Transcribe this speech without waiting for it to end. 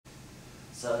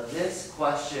So this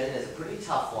question is a pretty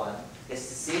tough one. It's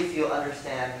to see if you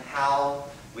understand how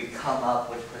we come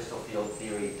up with crystal field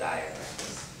theory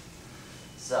diagrams.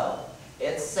 So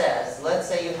it says, let's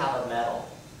say you have a metal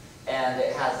and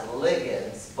it has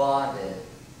ligands bonded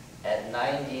at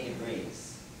 90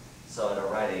 degrees, so at a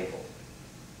right angle.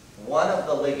 One of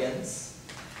the ligands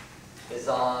is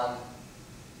on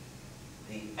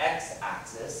the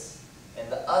x-axis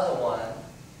and the other one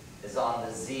is on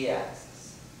the z-axis.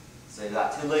 So you've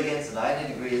got two ligands at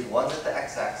 90 degrees, one's at the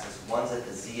x-axis, one's at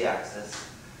the z-axis.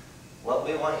 What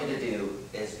we want you to do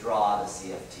is draw the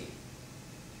CFT.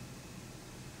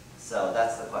 So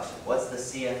that's the question. What's the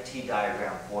CFT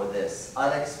diagram for this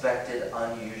unexpected,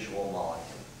 unusual molecule?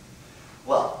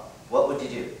 Well, what would you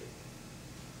do?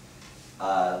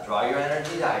 Draw your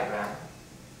energy diagram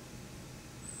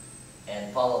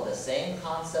and follow the same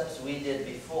concepts we did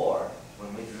before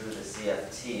when we drew the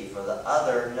CFT for the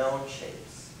other known shapes.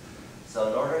 So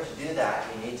in order to do that,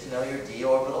 you need to know your d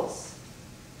orbitals.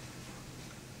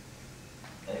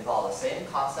 And you follow the same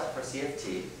concept for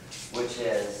CFT, which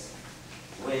is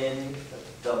when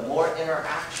the more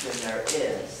interaction there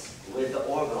is with the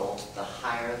orbital, the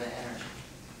higher the energy.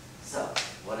 So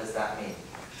what does that mean?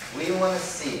 We want to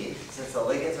see, since the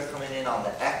ligands are coming in on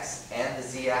the x and the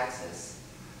z-axis,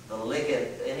 the ligand,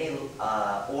 any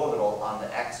orbital on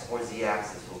the x or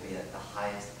z-axis will be at the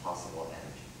highest possible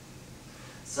energy.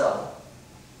 So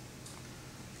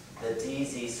the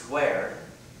dz squared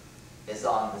is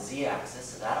on the z-axis,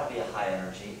 so that'll be a high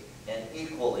energy, and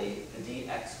equally the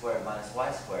dx squared minus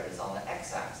y squared is on the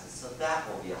x-axis, so that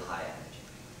will be a high energy.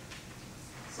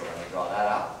 So let me draw that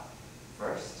out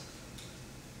first.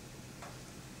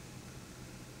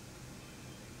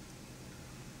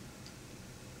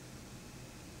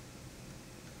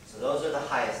 So those are the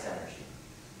highest energy.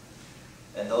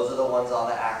 And those are the ones on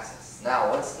the axis. Now,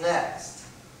 what's next?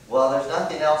 Well, there's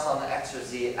nothing else on the x or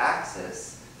z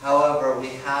axis. However, we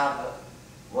have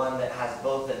one that has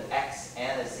both an x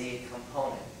and a z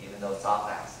component, even though it's off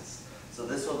axis. So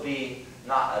this will be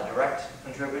not a direct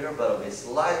contributor, but it'll be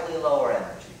slightly lower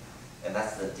energy. And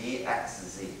that's the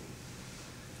dxz.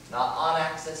 Not on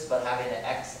axis, but having an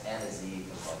x and a z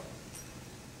component.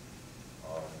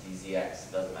 Or dzx,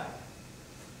 doesn't matter.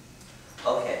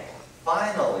 Okay,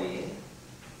 finally,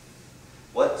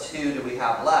 what two do we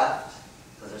have left?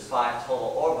 Because there's 5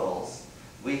 total orbitals.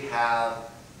 We have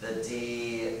the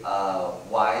dyz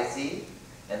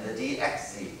and the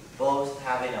dxz, both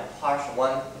having a partial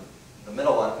one, the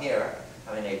middle one here,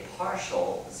 having a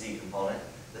partial z component,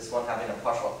 this one having a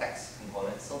partial x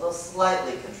component, so they'll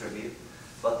slightly contribute,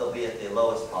 but they'll be at the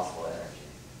lowest possible energy.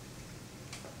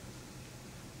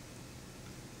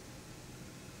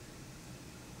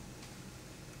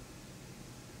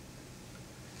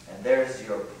 And there's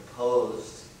your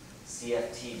proposed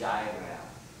CFT diagram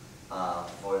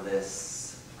for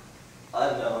this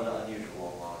unknown,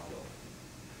 unusual molecule.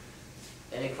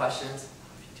 Any questions?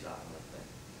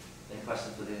 Any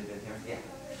questions with anything here? Yeah.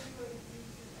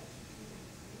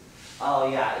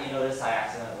 Oh yeah, you notice I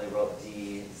accidentally wrote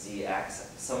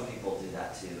dzx. Some people do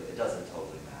that too. It doesn't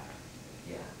totally matter.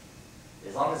 Yeah.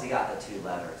 As long as you got the 2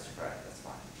 letters correct.